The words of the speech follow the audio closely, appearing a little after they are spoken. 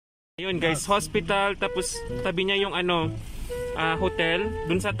Ayun guys, hospital, tapos tabi niya yung ano, hotel.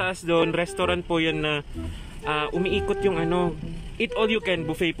 Dun sa taas doon, restaurant po yan na umiikot yung ano, eat all you can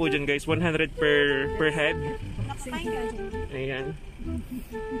buffet po dyan guys, 100 per head. Ayan.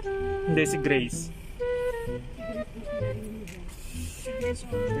 Hindi, si Grace.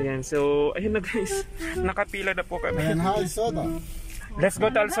 Ayan, so ayun na guys, nakapila na po kami. And how is soda? Let's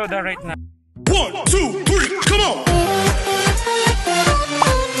go to Alsoda right now. 1, 2, 3, come on!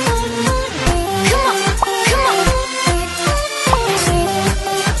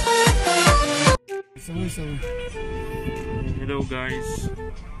 Hello guys.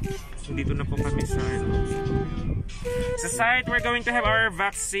 Dito na po kami sa site. We're going to have our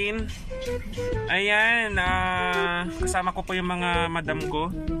vaccine. Ayan, kasama ko po yung mga madam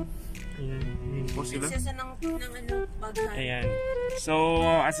ko. Ayan, ayan po sila. Ayan. So,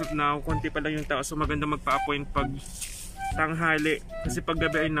 as of now, konti pa lang yung tao. So, maganda magpa-appoint pag tanghali. Kasi pag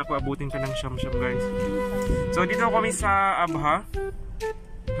gabi ay naku, abutin ka ng siyam-siyam guys. So, dito kami sa Abha.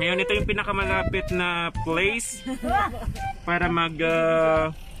 Ngayon, ito yung pinakamalapit na place para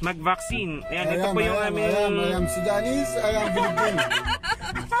mag-vaccine. Ayan, ito po yung aming... I am Sudanese, I am Filipino.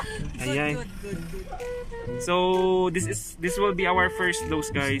 Ayan. So, this will be our first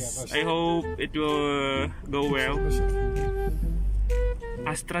dose guys. I hope it will go well.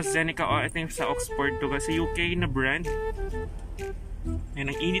 Aztrazeneca, ito yung sa Oxford to kasi UK na brand. Ayan,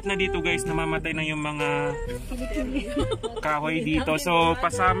 ang init na dito guys, namamatay na yung mga kahoy dito. So,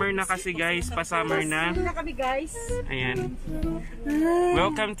 pa-summer na kasi guys, pa-summer na. Ayan.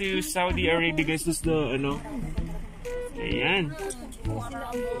 Welcome to Saudi Arabia guys. This is the, ano. Ayan.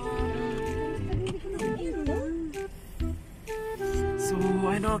 So,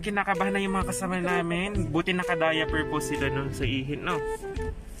 ano, kinakabahan na yung mga kasama namin. Buti naka-diaper po sila no, sa ihin, no?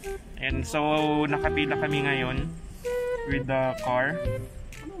 And so, nakapila kami ngayon with the car.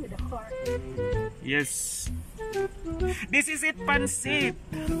 Yes. This is it, pansit.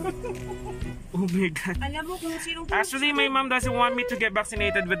 Oh my god. Actually, my mom doesn't want me to get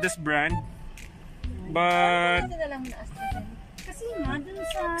vaccinated with this brand. But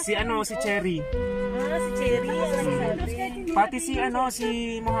si ano, si Cherry. Si Cherry. Pati si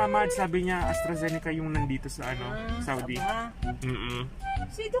Muhammad sabi niya Aztrazeneca yung nandito sa Saudi.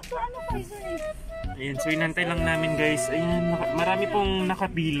 Si Dr. ano kayo Ayan, so inantay lang namin guys. Ayan, marami pong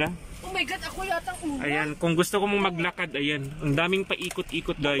nakapila. Oh my god, ako yata una. Ayan, kung gusto ko mong maglakad, ayan. Ang daming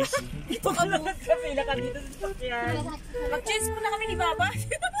paikot-ikot guys. Ito ka lang, kapila ka dito sa sakyan. Mag-change po na kami ni Baba.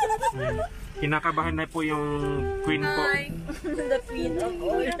 Kinakabahan na po yung queen po. The queen of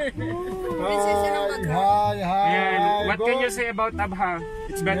all. Hi. Ayan, what can you say about Abha?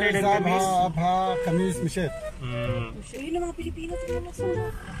 It's better than Kamis? Abha, Kamis, Mishet. Yun ang mga Pilipino.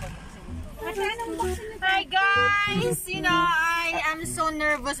 Hi guys! You know, I am so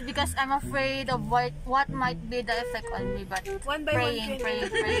nervous because I'm afraid of what might be the effect on me. But praying.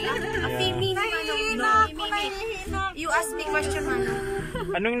 You ask me question, Mano.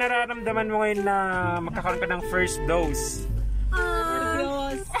 Anong nararamdaman mo ngayon na magkakaroon ka ng first dose?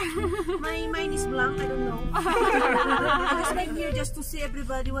 My mind is blank, I don't know. I just came here just to see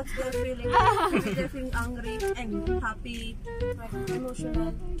everybody what they're feeling. They're feeling angry and happy,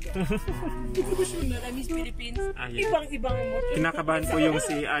 emotional. I miss Philippines. Ibang-ibang emotion. Kinakabahan po yung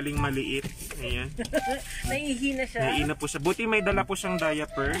si Aling Maliit. Ayan. Naihina siya. Naihina po siya. Buti may dala po siyang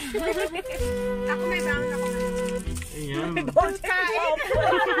diaper. Ako may bawang ako. Ayan.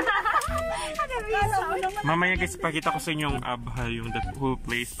 Mamaya guys, pakita ko sa inyo ang Abha, yung the whole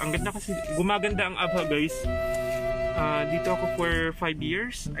place. Ang ganda kasi, gumaganda ang Abha guys. Dito ako for 5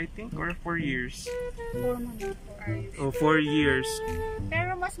 years, I think, or 4 years. 4 years.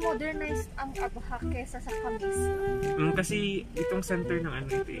 Pero mas modernized ang Abha kesa sa Kamis. Kasi itong center ng ano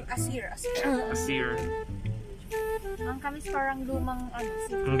ito eh. Asir. Ang Kamis parang lumang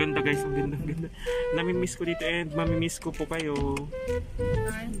city. Ang ganda guys, ang ganda. Namimiss ko dito and mamimiss ko po kayo.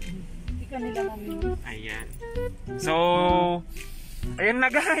 Hindi ka nila mamimiss. Ayan. So, ayun na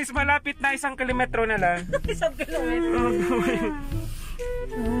guys, malapit na 1 kilometro na lang. 1 kilometro.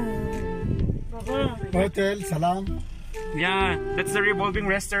 Hotel, salam. Yeah, that's the revolving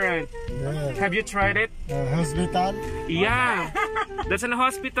restaurant. Yeah. Have you tried it? Hospital. Yeah. That's an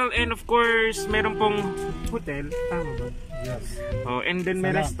hospital and of course, meron pong hotel. Tama ba? Yes. Oh, and then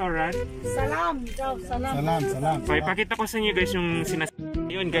may restaurant. Salam. Salam. So, ipakita ko sa inyo guys yung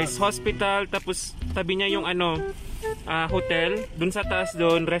yun guys, hospital, tapos tabi niya yung hotel. Dun sa taas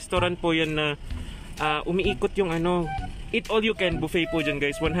doon, restaurant po yan na umiikot yung eat all you can buffet po dyan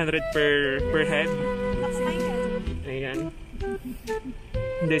guys, 100 per head. Ayan.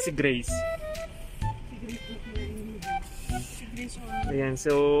 Hindi, si Grace. this one. Ayan,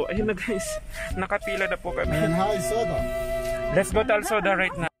 so, ayun na guys. Nakapila na po kami. And high soda. Let's go to Al Soda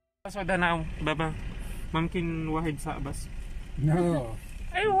right now. Soda now, baba. ممكن واحد ساعة بس. No.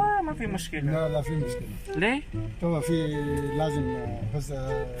 أيوة ما في مشكلة. لا لا في مشكلة. ليه؟ توا في لازم بس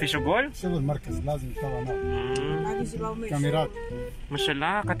في شغل؟ شغل مركز لازم توا نعم. كاميرات. ما شاء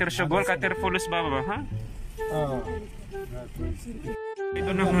الله كتير شغل كتير فلوس بابا ها؟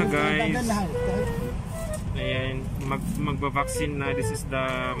 Ito na mga guys. Ayan, magba-vaccine na. This is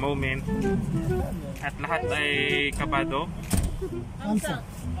the moment. At lahat ay kabado.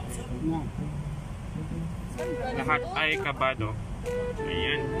 Lahat ay kabado.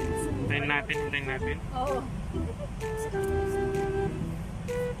 Ayan. Hintayin natin, hintayin natin.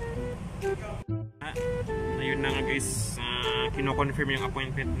 Ayun na nga guys. Kino-confirm yung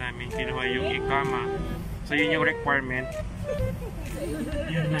appointment namin. Kinuha yung ikama. So yun yung requirement.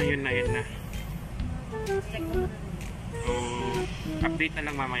 Yun na, yun na, yun na. So, update na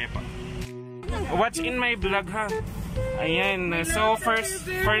lang mamaya pa. Watch in my vlog ha. Ayan. So first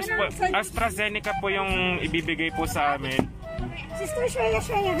po, Aztrazeneca po yung ibibigay po sa amin. Sister, shaya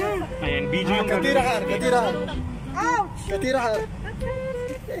ha. Ayan, video yung Katirahan. Ouch! Katirahan.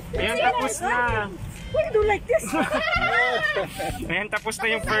 Ayan, tapos na. Why do you like this? Ayan, tapos na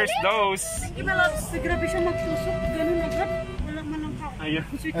yung first dose. Grabe siya magtusok. Ganun agad. Wala man ang kao. Ayun.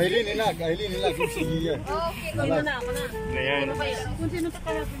 Aileen ilag. Sige. Okay, ako na. Ayan. Kung sino pa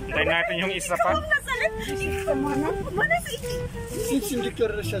kaya. Hintayin natin yung isa pa. Mana sa iti? Sinsin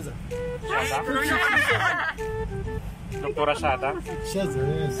Dr. Shaza. Doktora Shada. Shaza,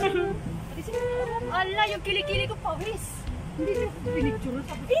 yes. Ala, yung kilikili ko pawis. Hindi na pinicture.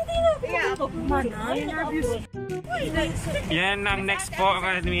 Hindi na. Mana, nervous. Yan ang next po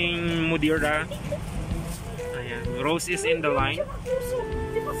ang aming mudira. Ayan. Rose is in the line.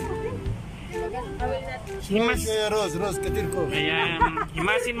 Rose, katir ko. Ayan.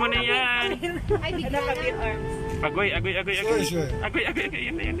 Himasin mo na yan. Ay, bigla. Agoy. Sure. Agoy.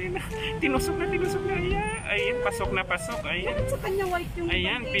 Ayan. Tinusok na. Ayan, pasok na. Ayan. Sa kanya white yung...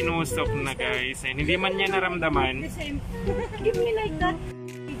 Ayan, pinusok na guys. Ayan, hindi man niya naramdaman. Give me like that.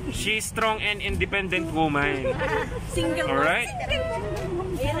 She's strong and independent woman. Single. Alright?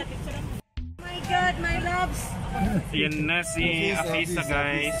 My God, my loves. Ayan na si Afisa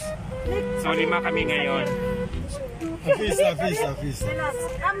guys. So 5 kami ngayon. Afisa. My loves.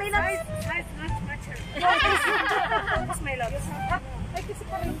 My loves. That's my loves. Ay, kasi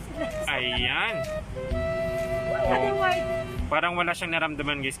parang sila. Ayan. Ano white? Parang wala siyang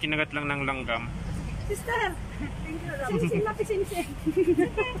naramdaman guys. Kinagat lang ng langgam. Sister. Sing.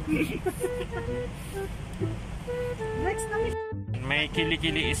 Next na. My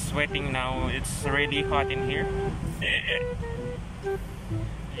kilikili is sweating now. It's really hot in here.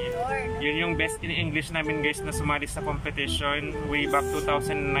 Yun yung best in English namin guys na sumali sa competition way back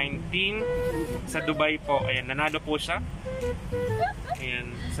 2019 sa Dubai po. Ayan, nanalo po siya.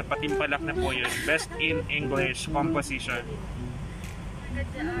 Ayan, sa Patimpalak na po yun. Best in English composition.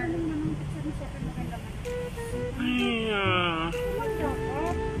 Ayan.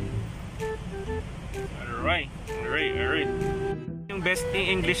 Alright. Yung best in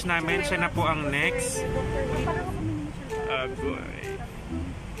English namin, siya na po ang next. Agoy.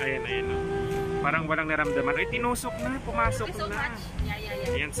 Ayan. Parang walang naramdaman. Ay, tinusok na. Pumasok na.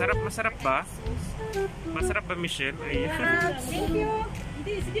 Ayan, masarap ba? Masarap ba, Michelle? Ayan. Thank you.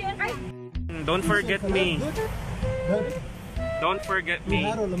 Don't forget me. Don't forget me.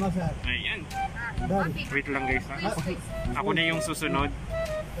 Ayan. Wait lang guys ha. Ako na yung susunod.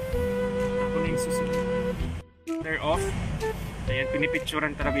 They're off. Ayan,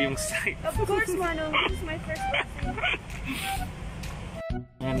 pinipicturan talaga yung site. Of course, Mano. This is my first vaccine.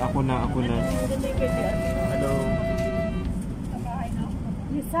 Ayan, ako na. Hello.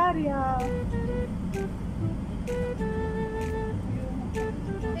 Misaria.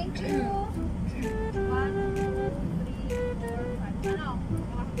 Thank you. 1, 2, 3, 4, 5. Ano?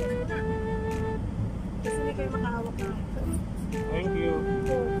 Kasi hindi kayo makahawak na. Thank you.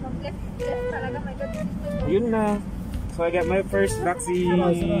 Left talaga. My God. Yun na. So I got my first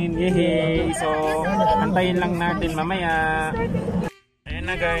vaccine. Yehey! So, antayin lang natin mamaya. Ayan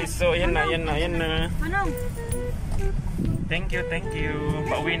na guys. So, ayan na. Manong. Thank you.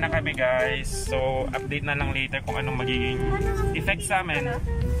 Pauwi na kami guys. So, update na lang later kung anong magiging effect sa amin.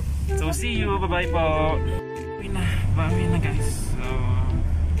 So, see you. Bye-bye po. Pauwi na guys. So,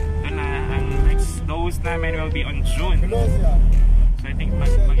 ito na. Ang next dose namin will be on June. So, I think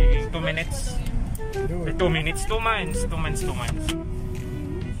magiging 2 minutes. 2 minutes, 2 months.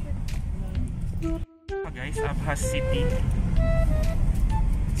 Guys, Abhas City.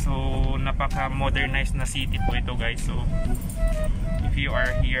 So napaka-modernized na city po ito guys. So if you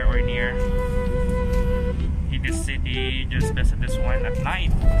are here or near this city, just visit this one at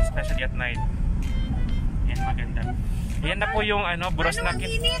night, especially at night. Yan, maganda. Yan na po yung ano, bros na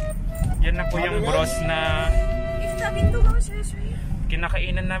yan na po yung bros na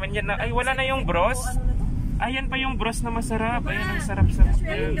kinakainan namin. Yan na, ay wala na yung bros. Ayan pa yung bros na masarap. Ayan, ang sarap-sarap.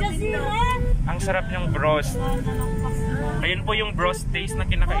 Ang sarap yung bros. Ayan po yung bros taste na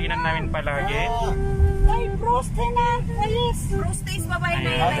kinakainan namin palagi. Ay, bros na. Ayos. Bros taste pa ba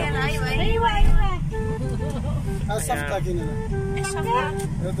yun? صف لكن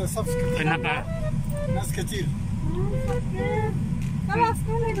هذا صف Pinaka. ناس كثير خلاص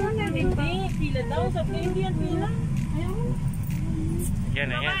كنا hindi pila daw sa Indian pila. Yan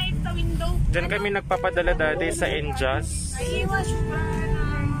na yan. Diyan kami nagpapadala dati sa Enjas.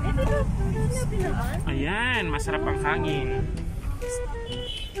 Ayan, masarap ang hangin.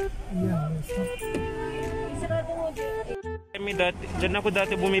 Kami dati, dyan ako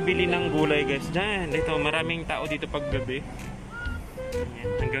dati bumibili ng gulay guys. Dyan, ito, maraming tao dito pag gabi. Ayan,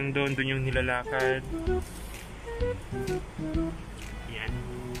 hanggang doon yung nilalakad. Ayan.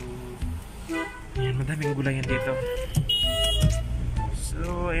 Ayan, madaming gulayan dito.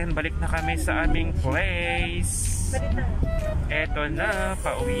 So, ayan, balik na kami sa aming place. Eto na,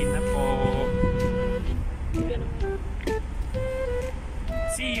 pauwi na po.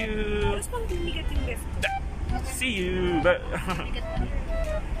 See you! See you!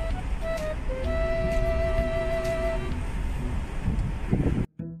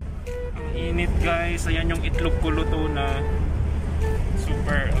 Ang init guys, ayan yung itlog ko luto na.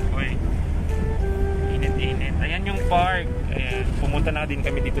 Super, okay. Init-init. Ayan yung park. Ayan, pumunta na din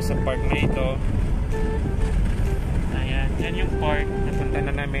kami dito sa park na ito. Ayan, yan yung park. Napunta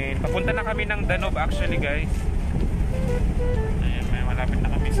na namin. Papunta na kami ng Danube actually guys. Ayan, may malapit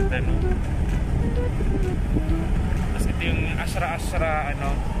na kami sa Danube. Tapos ito yung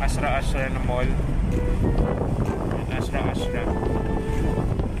Aztrazeneca na mall. Aztrazeneca.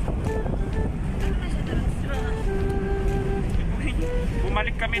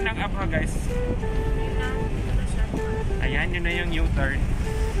 Bumalik kami ng Abha guys. Ayan, yun na yung U-turn.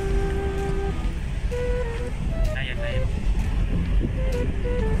 Ayan na yun.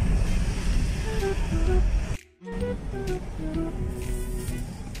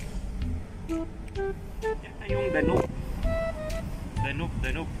 Yan na yung Danube.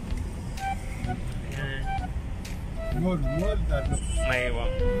 Danube. Ayan. مول Danube. May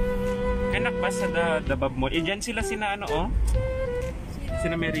iwang. Kanak ba sa Dabab Mall? Diyan sila sina ano oh?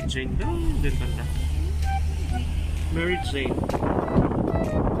 Sina Mary Jane. Doon banda. Mary Jane.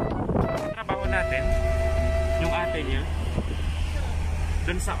 Trabaho natin. Yung ate niya.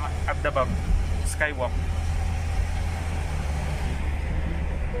 Doon sa Abdabab. Skywalk.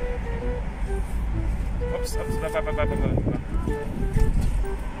 Oops.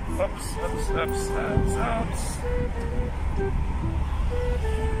 Oops.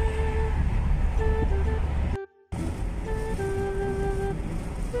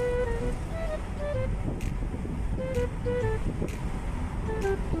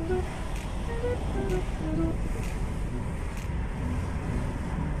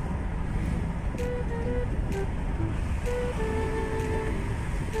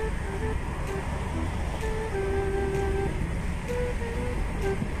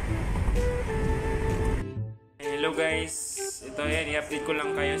 Hello guys, ito yan, i-update ko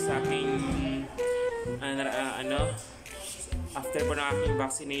lang kayo sa aking after po ng aking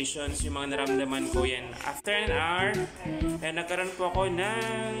vaccinations, yung mga naramdaman ko yan. After an hour, nagkaroon po ako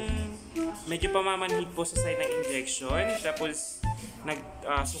ng medyo pamamanhid po sa site ng injection. Tapos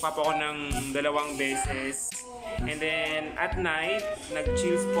nagsuka po ako ng 2 beses. And then at night,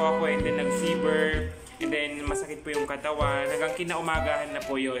 nag-chills po ako and then nag-fever. And then masakit po yung katawan. Hanggang kinaumagahan na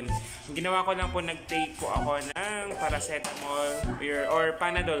po yun. Ang ginawa ko lang po, nag-take po ako ng paracetamol or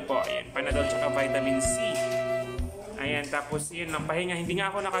Panadol po. Ayan, Panadol tsaka vitamin C. Ayan, tapos yun, ng pahinga. Hindi nga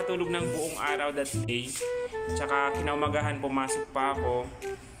ako nakatulog ng buong araw that day. Tsaka kinaumagahan, pumasok pa ako.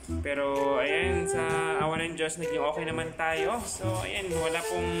 Pero ayan, sa awa ng Diyos, naging okay naman tayo. So ayan, wala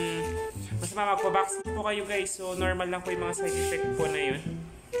pong masama, magpa-vaccine po kayo guys. So normal lang po yung mga side effect po na yun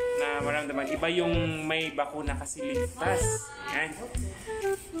na maramdaman. Iba yung may bakuna kasi ligtas. Ayan.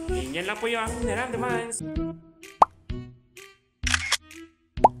 Yan lang po yung aking naramdaman.